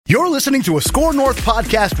You're listening to a Score North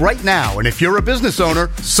podcast right now, and if you're a business owner,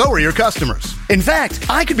 so are your customers. In fact,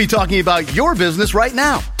 I could be talking about your business right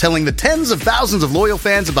now, telling the tens of thousands of loyal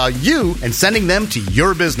fans about you and sending them to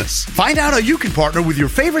your business. Find out how you can partner with your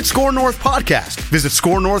favorite Score North podcast. Visit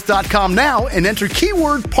scorenorth.com now and enter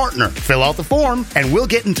keyword partner. Fill out the form, and we'll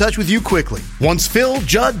get in touch with you quickly. Once Phil,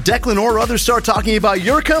 Judd, Declan, or others start talking about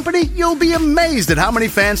your company, you'll be amazed at how many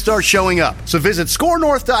fans start showing up. So visit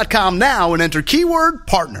scorenorth.com now and enter keyword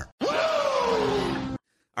partner.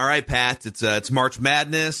 All right, Pat, it's March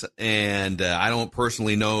Madness, and I don't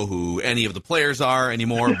personally know who any of the players are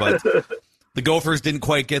anymore, but the Gophers didn't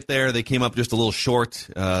quite get there. They came up just a little short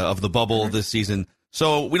of the bubble this season.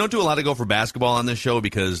 So we don't do a lot of Gopher basketball on this show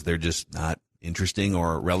because they're just not interesting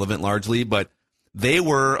or relevant largely, but they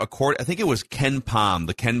were, I think it was Ken Pom,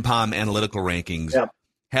 the Ken Pom analytical rankings,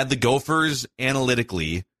 had the Gophers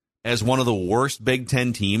analytically as one of the worst Big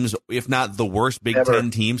Ten teams, if not the worst Big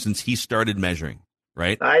Ten team since he started measuring.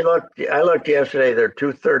 Right. I looked yesterday. They're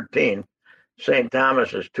 213. St.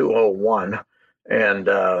 Thomas is 201, and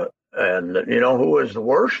you know who was the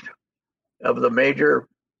worst of the major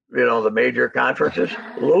conferences?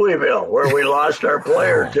 Louisville, where we lost our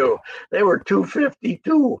player to. They were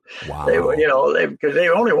 252. Wow. Because they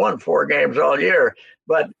only won 4 games all year,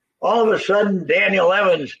 but all of a sudden Daniel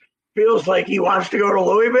Evans feels like he wants to go to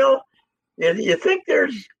Louisville. You think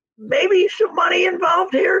there's maybe some money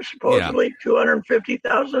involved here, supposedly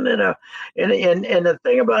 $250,000 and the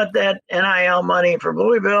thing about that NIL money from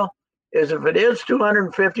Louisville is if it is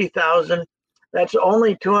 $250,000, that's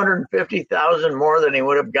only $250,000 more than he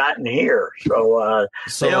would have gotten here. So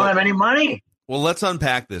they don't have any money. Well, let's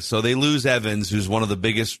unpack this. So they lose Evans, who's one of the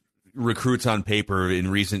biggest recruits on paper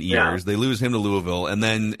in recent years. They lose him to Louisville, and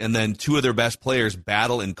then 2 of their best players,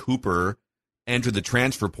 Battle and Cooper, entered the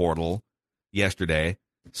transfer portal yesterday.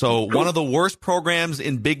 So one of the worst programs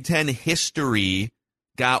in Big Ten history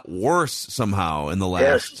got worse somehow in the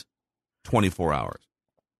last 24 hours.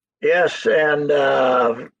 Yes, and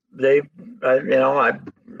I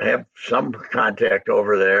have some contact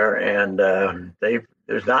over there, and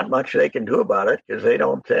there's not much they can do about it because they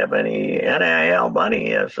don't have any NIL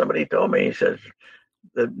money. Somebody told me, he says,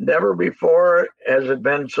 that never before has it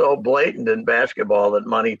been so blatant in basketball that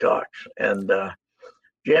money talks. And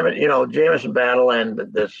Jamison Battle and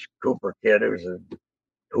this Cooper kid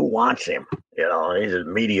who wants him. He's a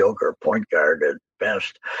mediocre point guard at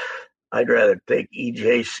best. I'd rather take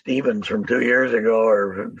E.J. Stevens from 2 years ago,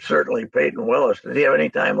 or certainly Peyton Willis. Does he have any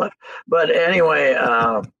time left? But anyway,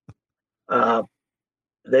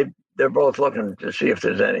 they're both looking to see if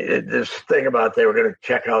there's any. This thing about they were going to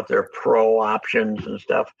check out their pro options and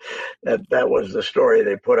stuff. That was the story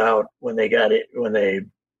they put out when they got it when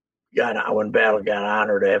Battle got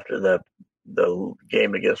honored after the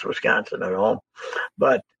game against Wisconsin at home.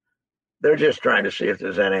 But they're just trying to see if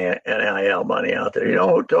there's any NIL money out there. You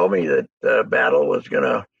know who told me that Battle was going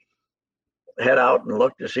to head out and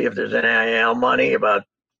look to see if there's NIL money about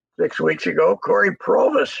 6 weeks ago? Corey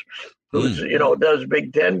Provis, who's does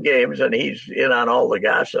Big Ten games, and he's in on all the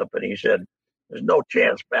gossip. And he said there's no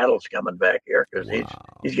chance Battle's coming back here because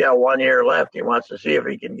he's got 1 year left. He wants to see if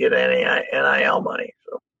he can get any NIL money.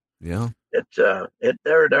 So. Yeah,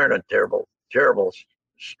 they're in a terrible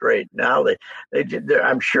strait now.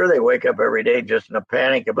 I'm sure they wake up every day just in a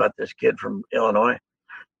panic about this kid from Illinois,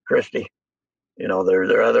 Christie.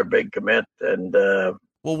 Their other big commit. And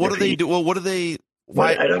what do they do? Well, what do they?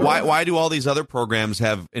 Why do all these other programs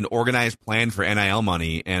have an organized plan for NIL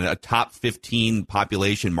money and a top 15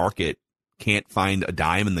 population market can't find a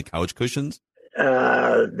dime in the couch cushions?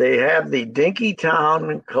 They have the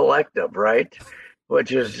Dinkytown Collective, right?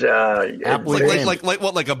 Which is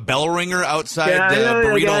like a bell ringer outside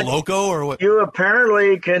Burrito Loco or what? You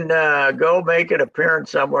apparently can go make an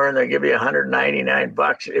appearance somewhere and they give you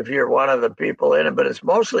 $199 if you're one of the people in it, but it's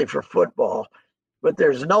mostly for football. But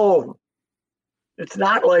it's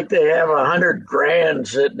not like they have $100,000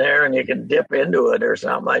 sitting there and you can dip into it or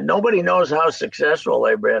something. Like, nobody knows how successful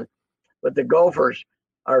they've been, but the Gophers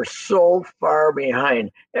are so far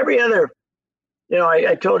behind. Every other,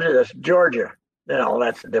 I told you this, Georgia.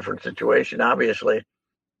 That's a different situation, obviously.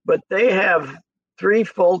 But they have 3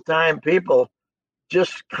 full-time people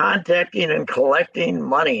just contacting and collecting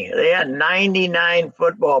money. They had 99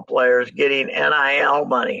 football players getting NIL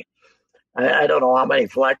money. I don't know how many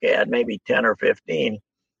Fleck had, maybe 10 or 15.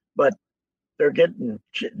 But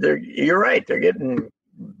you're right, they're getting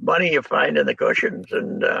money you find in the cushions.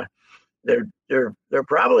 And they're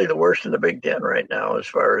probably the worst in the Big Ten right now as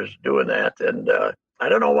far as doing that. And I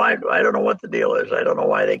don't know why. I don't know what the deal is. I don't know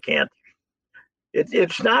why they can't.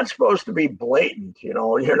 It's not supposed to be blatant.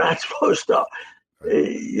 You're not supposed to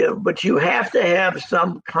But you have to have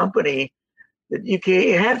some company that you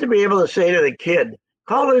have to be able to say to the kid,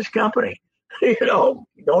 call this company,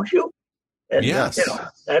 don't you? And, Yes.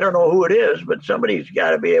 I don't know who it is, but somebody's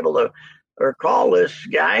got to be able to, or call this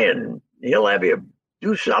guy and he'll have you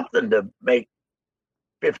do something to make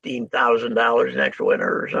 $15,000 next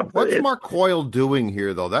winter or something. What's Mark Coyle doing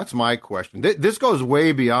here, though? That's my question. This goes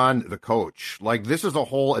way beyond the coach. Like, this is a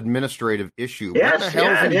whole administrative issue. Yes, what the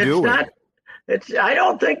hell is he doing? I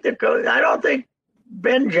don't think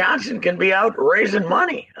Ben Johnson can be out raising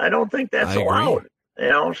money. I don't think that's allowed.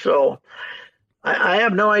 So I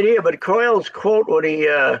have no idea. But Coyle's quote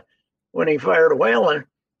when he fired Whalen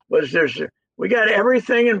was, "We got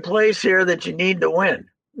everything in place here that you need to win."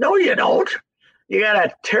 No, you don't. You got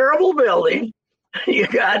a terrible building. You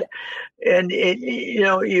got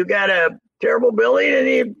a terrible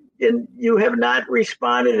building, and you have not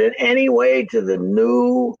responded in any way to the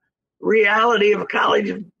new reality of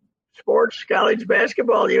college sports, college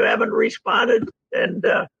basketball. You haven't responded, and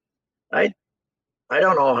I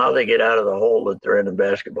don't know how they get out of the hole that they're in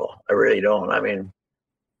basketball. I really don't. I mean,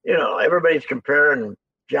 everybody's comparing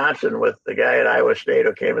Johnson with the guy at Iowa State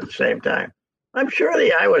who came at the same time. I'm sure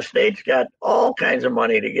the Iowa State's got all kinds of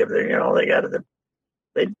money to give them.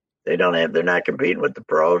 They're not competing with the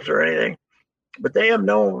pros or anything, but they have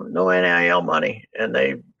no NIL money, and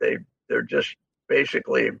they're just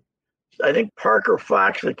basically. I think Parker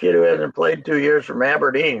Fox, the kid who hasn't played 2 years from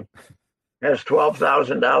Aberdeen, has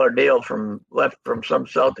 $12,000 deal from some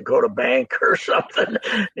South Dakota bank or something.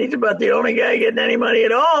 He's about the only guy getting any money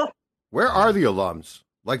at all. Where are the alums?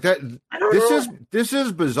 Like that? I don't know. This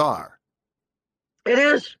is bizarre. It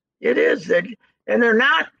is. And they're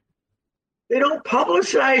not. They don't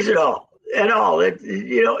publicize it at all. If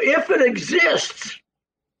it exists,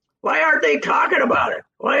 why aren't they talking about it?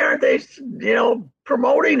 Why aren't they,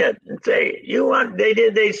 promoting it and say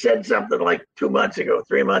they said something like 2 months ago,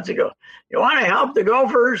 3 months ago. You want to help the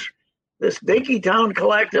Gophers? This Dinky Town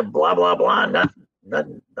Collective, blah blah blah.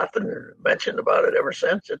 Nothing mentioned about it ever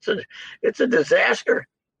since. It's a disaster.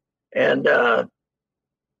 And have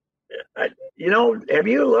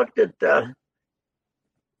you looked at the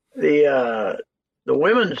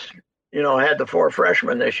women's? Had the 4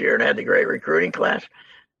 freshmen this year and had the great recruiting class.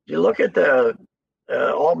 Did you look at the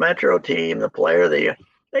all Metro team, the player? They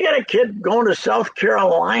got a kid going to South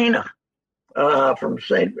Carolina from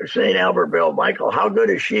St. Albertville. Michael, how good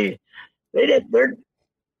is she? They're getting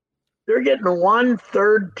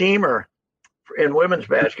 1/3 teamer in women's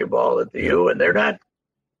basketball at the U, and they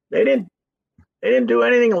didn't do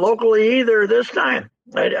anything locally either this time.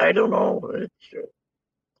 I don't know.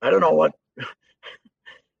 I don't know what.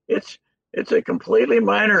 It's a completely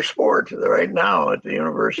minor sport right now at the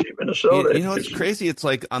University of Minnesota. It's crazy. It's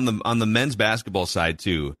like on the men's basketball side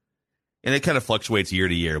too, and it kind of fluctuates year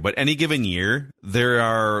to year. But any given year, there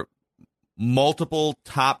are multiple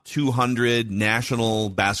top 200 national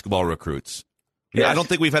basketball recruits. Yes. I don't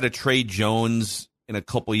think we've had a Trey Jones in a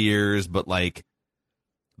couple years, but like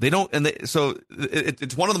they don't. So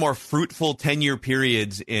it's one of the more fruitful 10-year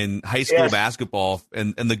periods in high school basketball,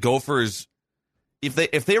 and the Gophers.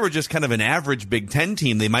 If they were just kind of an average Big Ten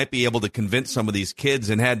team, they might be able to convince some of these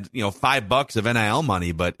kids and had $5 of NIL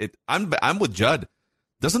money. But I'm with Judd.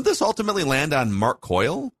 Doesn't this ultimately land on Mark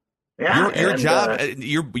Coyle? Yeah, your job,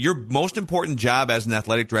 your most important job as an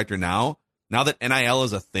athletic director now that NIL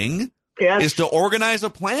is a thing, is to organize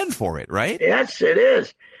a plan for it, right? Yes, it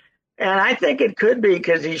is. And I think it could be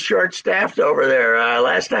because he's short-staffed over there.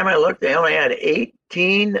 Last time I looked, they only had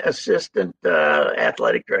 18 assistant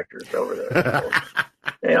athletic directors over there.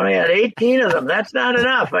 They only had 18 of them. That's not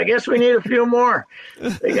enough. I guess we need a few more.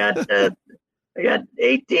 They got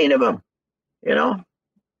 18 of them.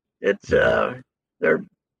 It's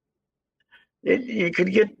you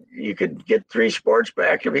could get 3 sports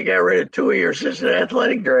back if you got rid of 2 of your assistant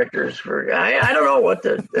athletic directors. I don't know what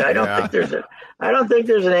I don't think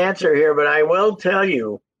there's an answer here, but I will tell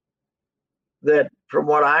you that from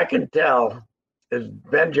what I can tell, is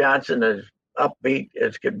Ben Johnson as upbeat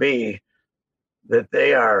as could be, that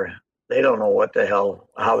they don't know what the hell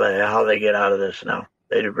how they get out of this now.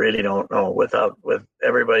 They really don't know with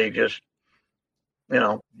everybody just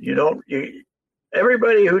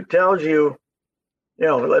everybody who tells you,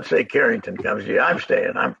 let's say Carrington comes to you, I'm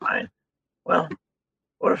staying, I'm fine. Well,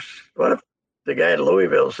 what if the guy at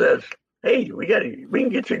Louisville says, hey, we can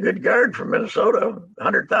get you a good guard from Minnesota,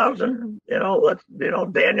 100,000.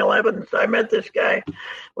 Daniel Evans. I met this guy.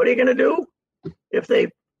 What are you going to do if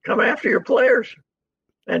they come after your players?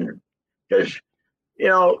 And because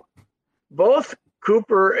both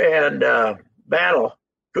Cooper and Battle.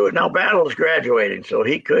 Now Battle's graduating, so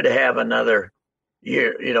he could have another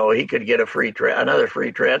he could get another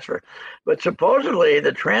free transfer. But supposedly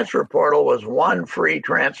the transfer portal was one free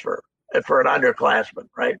transfer for an underclassman,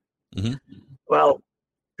 right? Mm-hmm. Well,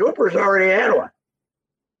 Cooper's already had one,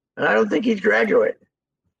 and I don't think he's graduated.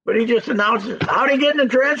 But he just announced it. How do you get in the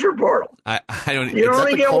transfer portal? I don't. You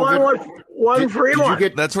only get one free one.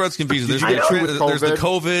 That's where it's confusing. There's the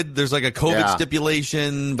COVID. There's like a COVID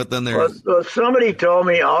stipulation, but then there's. Well, somebody told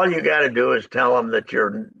me all you got to do is tell them that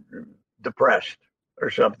you're depressed or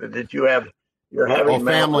something, that you're having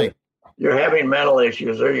mental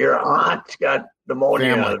issues, or your aunt's got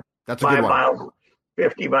pneumonia. That's a good one.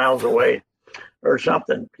 50 miles away, or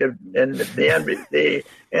something, and the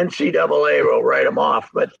NCAA will write them off.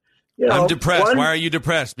 But I'm depressed. Why are you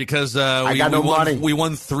depressed? Because we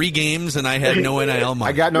won 3 games and I had no NIL money.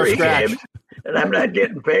 I got no scratch, games, and I'm not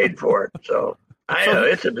getting paid for it. So I know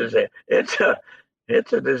it's a disaster.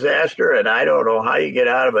 It's a disaster, and I don't know how you get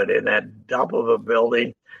out of it in that dump of a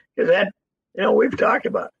building, because we've talked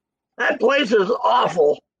about it. That place is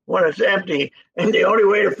awful when it's empty, and the only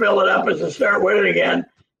way to fill it up is to start winning again.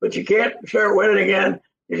 But you can't start winning again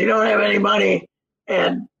because you don't have any money,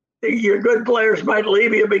 and your good players might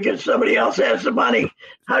leave you because somebody else has the money.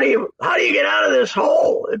 How do you get out of this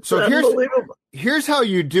hole? It's unbelievable. Here's how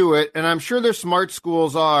you do it, and I'm sure there's smart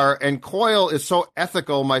schools are, and Coyle is so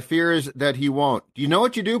ethical, my fear is that he won't. Do you know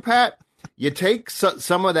what you do, Pat? You take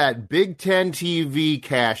some of that Big Ten TV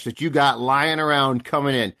cash that you got lying around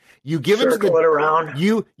coming in. You give Circle it around.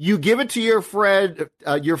 You give it to your friend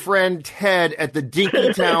Ted at the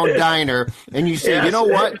Dinkytown Diner, and you say, You know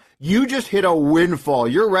what? You just hit a windfall.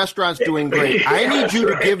 Your restaurant's doing great. I need you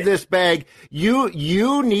to give this bag.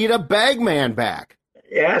 You need a bag man back.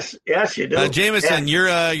 Yes, you do. Jameson,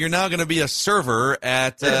 you're now going to be a server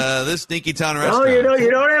at this Dinkytown restaurant. No,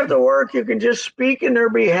 you don't have to work. You can just speak in their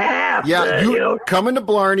behalf. Yeah, come into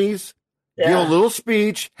Blarney's, give a little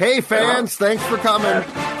speech. Hey, fans, thanks for coming.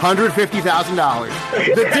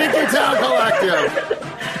 $150,000. The Dinkytown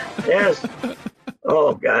Collective. Yes.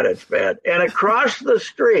 Oh, God, it's bad. And across the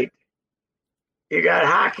street, you got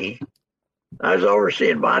hockey. I was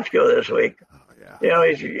overseeing Bonchko this week.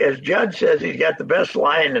 As Judd says, he's got the best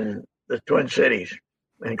line in the Twin Cities,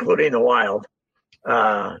 including the Wild.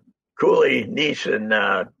 Cooley, Nice, and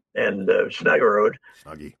Snuggerud.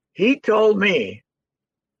 Snuggy. He told me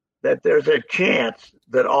that there's a chance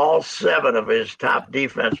that all 7 of his top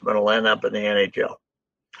defensemen will end up in the NHL.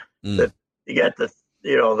 That you got the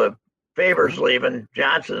Favors leaving,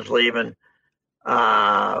 Johnson's leaving,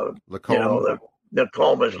 Lacombe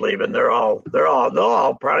is leaving. They'll all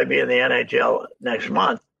probably be in the NHL next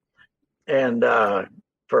month, and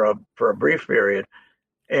for a brief period.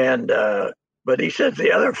 And but he says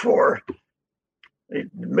the other 4,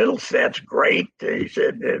 Middlestad's great. He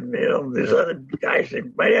said, these other guys, they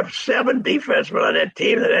might have 7 defensemen on that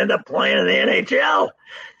team that end up playing in the NHL.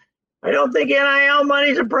 I don't think NIL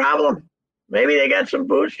money's a problem. Maybe they got some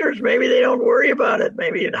boosters. Maybe they don't worry about it.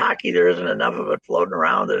 Maybe in hockey there isn't enough of it floating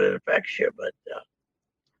around that it affects you. But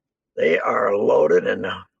they are loaded. And,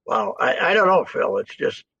 wow, I don't know, Phil. It's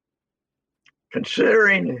just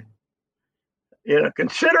considering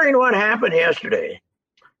what happened yesterday,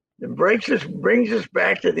 it brings us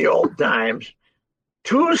back to the old times.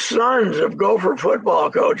 2 sons of Gopher football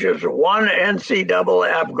coaches, one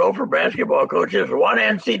NCAA Gopher basketball coaches, one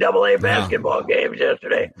NCAA basketball games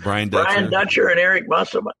yesterday. Brian Dutcher and Eric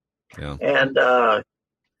Musselman. Yeah. And,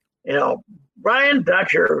 Brian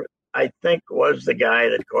Dutcher, I think, was the guy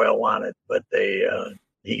that Coyle wanted, but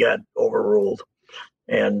he got overruled.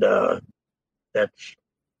 And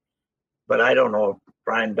but I don't know if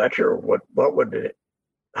Brian Dutcher,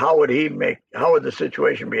 how would the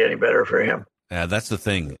situation be any better for him? Yeah, that's the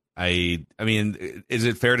thing. I mean, is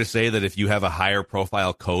it fair to say that if you have a higher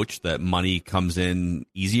profile coach, that money comes in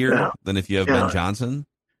easier than if you have Ben Johnson?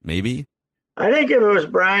 Maybe. I think if it was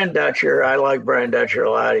Brian Dutcher, I like Brian Dutcher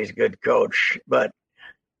a lot. He's a good coach. But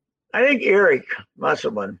I think Eric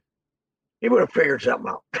Musselman, he would have figured something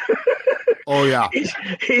out. Oh, yeah. He's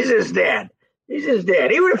his dad. He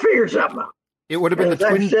would have figured something out. It would have been As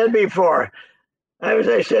I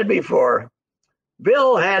said before,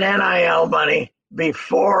 Bill had NIL money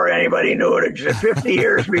before anybody knew it existed, 50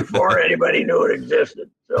 years before anybody knew it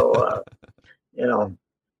existed. So,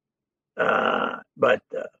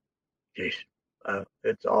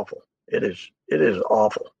 it's awful. It is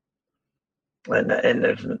awful. And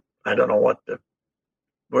there's, I don't know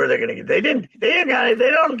where they're going to get. They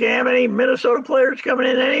don't have any Minnesota players coming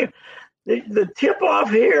in. The tip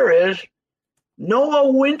off here is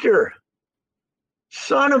Noah Winter,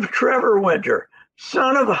 son of Trevor Winter,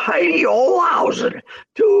 son of Heidi Olhausen,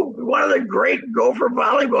 one of the great Gopher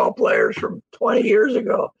volleyball players from 20 years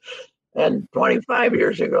ago and 25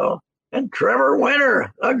 years ago. And Trevor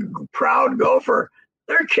Winter, a proud Gopher.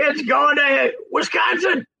 Their kid's going to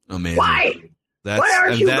Wisconsin. Amazing. Why? Why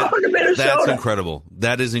aren't you going to Minnesota? That's incredible.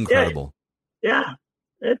 That is incredible. Yeah.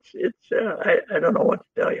 It's I don't know what to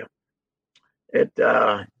tell you.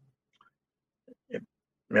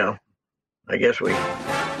 I guess we.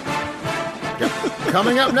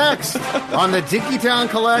 Coming up next on the Dinkytown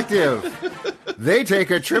Collective, they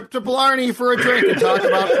take a trip to Blarney for a drink and talk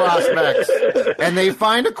about prospects. And they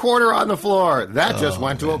find a quarter on the floor. That just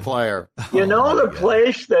went to a player. You know the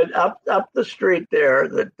place that up the street there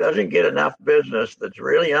that doesn't get enough business that's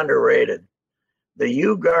really underrated? The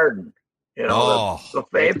U Garden. The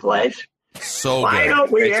buffet place. So why don't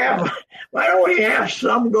we have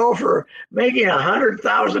some Gopher making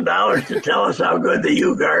 $100,000 to tell us how good the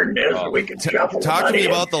U Garden is? We can shuffle. Talk to me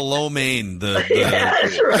about the lo mein. Yeah,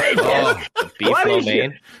 that's right. The beef lo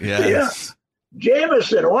mein. Yes. Yeah.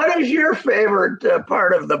 Jameson, what is your favorite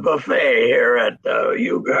part of the buffet here at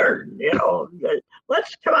U Garden?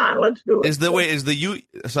 Let's do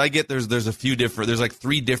it. So I get there's a few different. There's like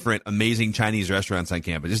 3 different amazing Chinese restaurants on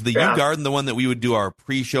campus. Is the U Garden the one that we would do our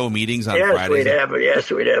pre-show meetings on Fridays?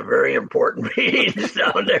 We'd have very important meetings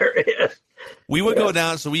down there. Yes. We would go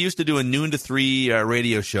down. So we used to do a noon to 3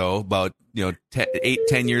 radio show about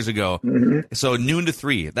 10 years ago. Mm-hmm. So noon to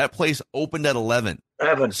 3. That place opened at 11.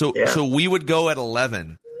 So we would go at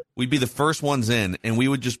 11. We'd be the first ones in, and we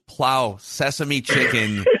would just plow sesame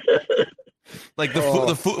chicken. Like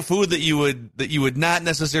the food that you would not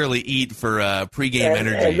necessarily eat for pregame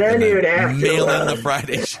energy. And then you'd have mail to in the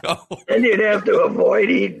Friday show. And you'd have to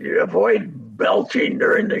avoid belching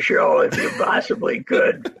during the show if you possibly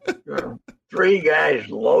could. 3 guys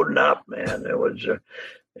loading up, man. It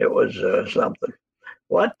was something.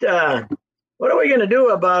 What are we going to do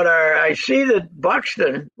about I see that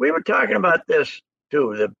Buxton. We were talking about this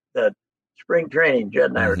too. The spring training. Jed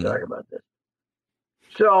and I were talking about this.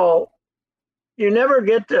 So. You never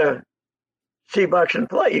get to see Buxton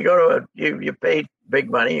play. You go to you pay big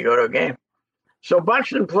money. You go to a game. So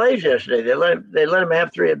Buxton plays yesterday. They let him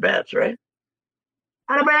have 3 at bats, right?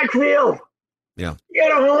 On a backfield. Yeah. You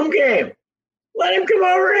got a home game. Let him come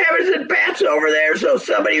over and have his at bats over there, so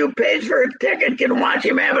somebody who pays for a ticket can watch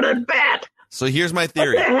him have an at bat. So here's my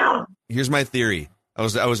theory. What the hell? Here's my theory. I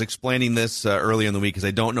was explaining this earlier in the week because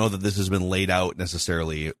I don't know that this has been laid out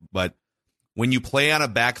necessarily, but when you play on a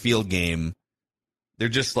backfield game. They're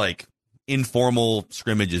just like informal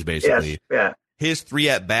scrimmages, basically. Yes, yeah. His 3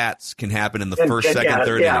 at bats can happen in the first, second,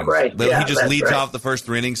 third innings. Right. He just leads off the first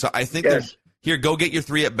 3 innings. So I think here, go get your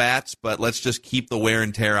 3 at bats, but let's just keep the wear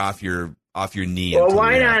and tear off your knee. Well,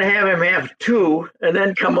 why not have him have 2 and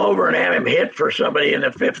then come over and have him hit for somebody in the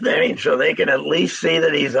 5th inning so they can at least see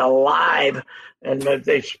that he's alive, and that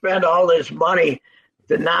they spend all this money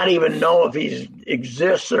to not even know if he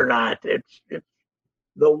exists or not. It's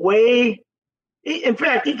the way. In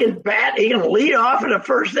fact, he can bat. He can lead off in the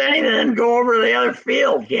first inning and then go over to the other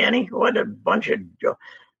field, can he? What a bunch of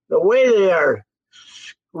the way they are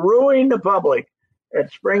screwing the public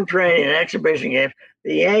at spring training and exhibition games.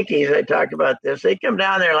 The Yankees, I talked about this. They come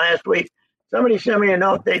down there last week. Somebody sent me a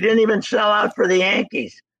note. They didn't even sell out for the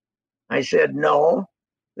Yankees. I said, no,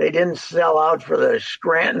 they didn't sell out for the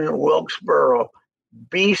Scranton Wilkesboro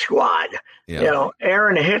B squad. Yeah.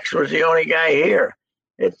 Aaron Hicks was the only guy here.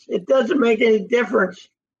 It doesn't make any difference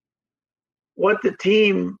what the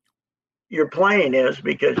team you're playing is,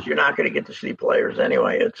 because you're not going to get to see players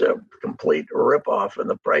anyway. It's a complete ripoff, and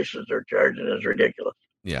the prices they're charging is ridiculous.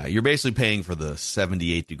 Yeah, you're basically paying for the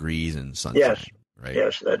 78 degrees and sunshine. Yes, right?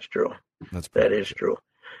 Yes, that's true. That is true.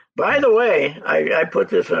 By the way, I put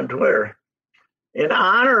this on Twitter. In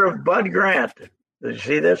honor of Bud Grant, did you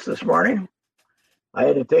see this morning? I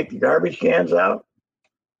had to take the garbage cans out.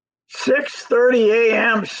 6:30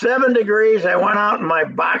 a.m., 7 degrees. I went out in my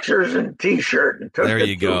boxers and T-shirt and took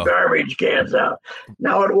the 2 garbage cans out.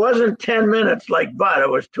 Now, it wasn't 10 minutes like Bud. It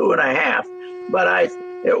was 2.5. But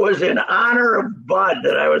it was in honor of Bud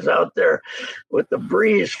that I was out there with the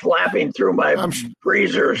breeze flapping through my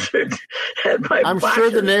breezers and my I'm boxers. sure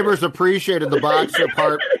the neighbors appreciated the boxer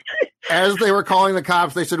part. As they were calling the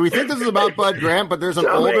cops, they said, we think this is about Bud Grant, but there's an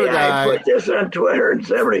older guy. I put this on Twitter, and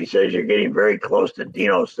somebody says you're getting very close to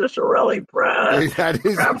Dino Cicerelli property.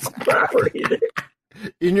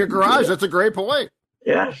 In your garage, that's a great point.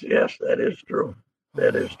 Yes, that is true.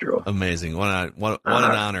 That is true. Amazing. What an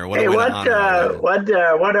honor. What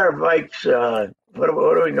are bikes? What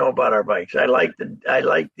do we know about our bikes? I like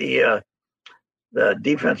the the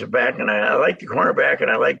defensive back, and I like the cornerback,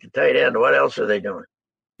 and I like the tight end. What else are they doing?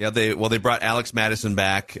 Yeah, they brought Alex Madison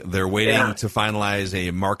back. They're waiting to finalize a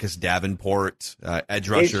Marcus Davenport edge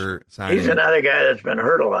rusher signing. He's another guy that's been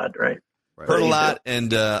hurt a lot, right? Hurt a lot,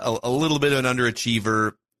 and a little bit of an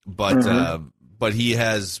underachiever, but he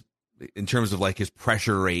has, in terms of like his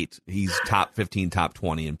pressure rate, he's top 15, top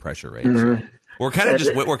 20 in pressure rate. So we're kind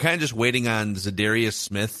of just waiting on Zadarius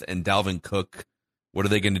Smith and Dalvin Cook. What are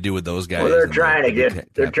they going to do with those guys? Well, they're trying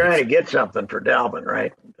to get something for Dalvin,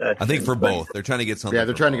 right? I think for both, they're trying to get something. Yeah,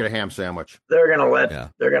 they're trying to get a ham sandwich. They're going to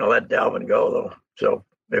let Dalvin go though. So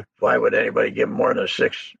why would anybody give him more than a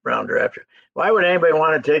 6th-round draft? Why would anybody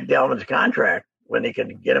want to take Dalvin's contract when they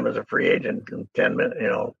can get him as a free agent in 10 minutes?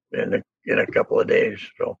 In a couple of days.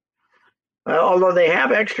 So. Although they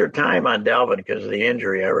have extra time on Dalvin because of the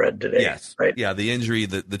injury I read today. Yes. Right? Yeah, the injury,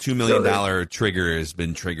 the $2 million trigger has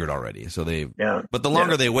been triggered already. So but the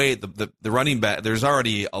longer they wait, the running back, there's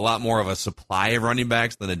already a lot more of a supply of running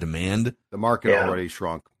backs than a demand. The market already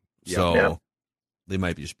shrunk. Yeah. So they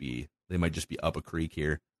might just be up a creek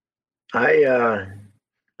here. I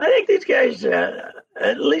think these guys,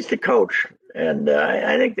 at least the coach, and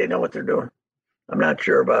I think they know what they're doing. I'm not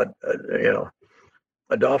sure about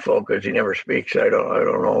Adolfo, because he never speaks. I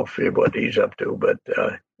don't know what he's up to, but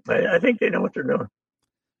I think they know what they're doing.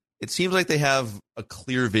 It seems like they have a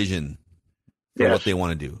clear vision for what they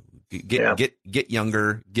want to do. Get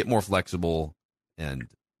younger, get more flexible, and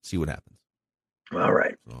see what happens. All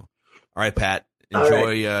right. So, all right, Pat.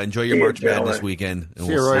 Enjoy your March Madness weekend. And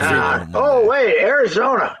wait,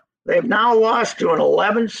 Arizona. They've now lost to an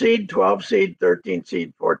 11 seed, 12 seed, 13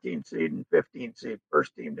 seed, 14 seed, and 15 seed.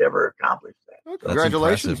 First team to ever accomplish that. Well,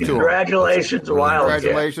 congratulations to them. Congratulations,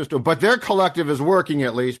 Congratulations to them. But their collective is working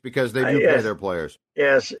at least because they do pay their players.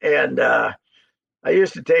 Yes, and I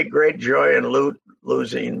used to take great joy in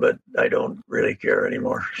losing, but I don't really care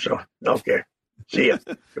anymore. So, okay. See ya.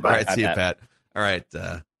 Goodbye. All right, see you, Pat. All right,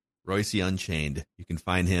 Reusse Unchained. You can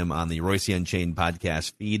find him on the Reusse Unchained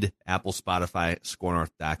podcast feed, Apple, Spotify,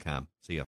 scorenorth.com.